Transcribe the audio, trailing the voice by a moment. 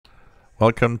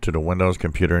Welcome to the Windows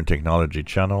Computer and Technology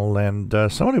channel, and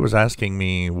somebody was asking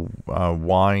me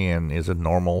why and is it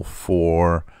normal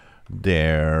for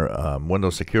their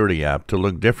Windows Security app to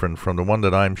look different from the one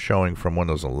that I'm showing from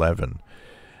Windows 11.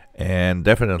 And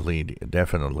definitely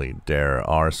there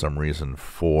are some reason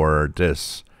for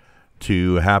this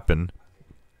to happen,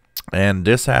 and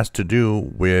this has to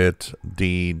do with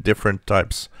the different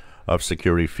types of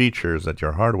security features that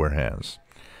your hardware has.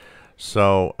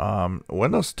 So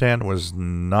Windows 10 was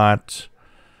not,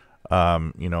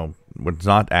 was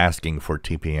not asking for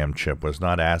TPM chip, was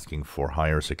not asking for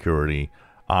higher security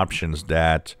options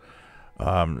that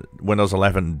Windows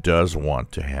 11 does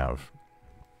want to have.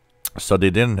 So they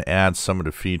didn't add some of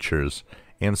the features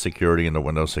in security in the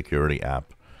Windows Security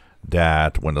app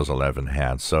that Windows 11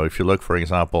 had. So if you look, for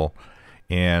example,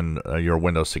 in your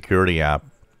Windows Security app,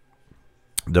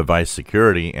 device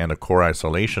security and the core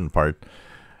isolation part,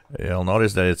 you'll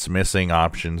notice that it's missing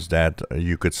options that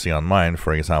you could see on mine.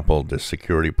 For example, the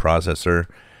security processor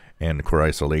and core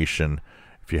isolation.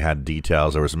 If you had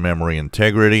details, there was memory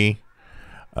integrity.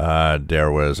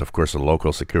 There was, of course, a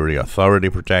local security authority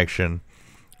protection,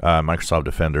 Microsoft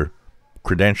Defender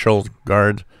credential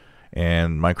guard,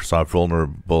 and Microsoft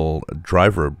vulnerable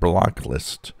driver block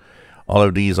list. All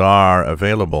of these are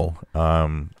available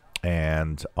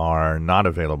and are not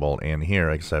available in here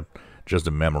except just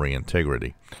the memory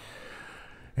integrity.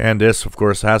 And this, of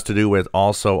course, has to do with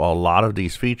also a lot of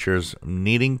these features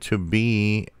needing to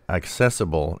be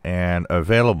accessible and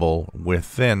available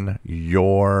within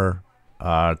your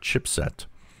chipset.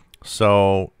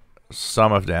 So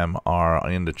some of them are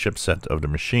in the chipset of the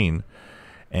machine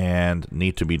and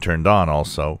need to be turned on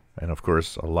also. And of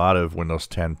course, a lot of Windows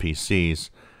 10 PCs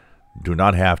do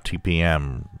not have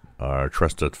TPM,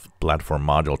 Trusted Platform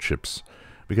Module chips,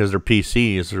 because their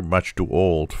PCs are much too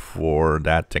old for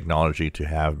that technology to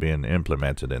have been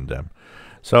implemented in them.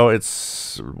 So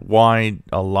it's why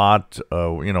a lot,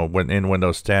 when in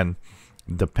Windows 10,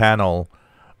 the panel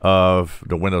of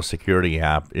the Windows Security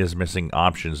app is missing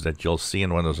options that you'll see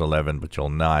in Windows 11, but you'll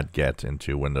not get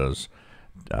into Windows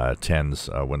 10's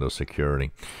Windows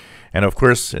Security. And of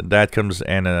course, that comes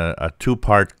in a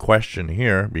two-part question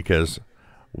here, because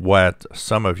what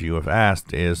some of you have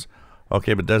asked is,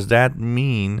 okay, but does that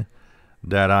mean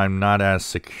that I'm not as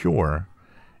secure?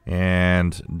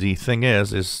 And the thing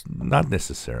is not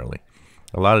necessarily.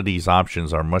 A lot of these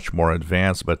options are much more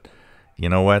advanced, but you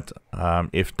know what?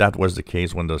 If that was the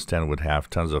case, Windows 10 would have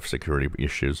tons of security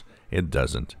issues. It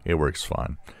doesn't. It works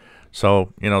fine.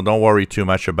 So, don't worry too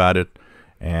much about it.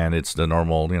 And it's the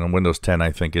normal, Windows 10,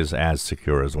 I think, is as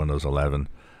secure as Windows 11,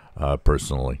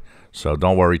 personally. So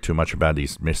don't worry too much about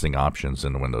these missing options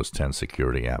in the Windows 10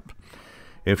 Security app.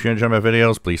 If you enjoy my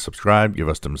videos, please subscribe, give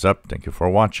us thumbs up. Thank you for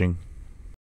watching.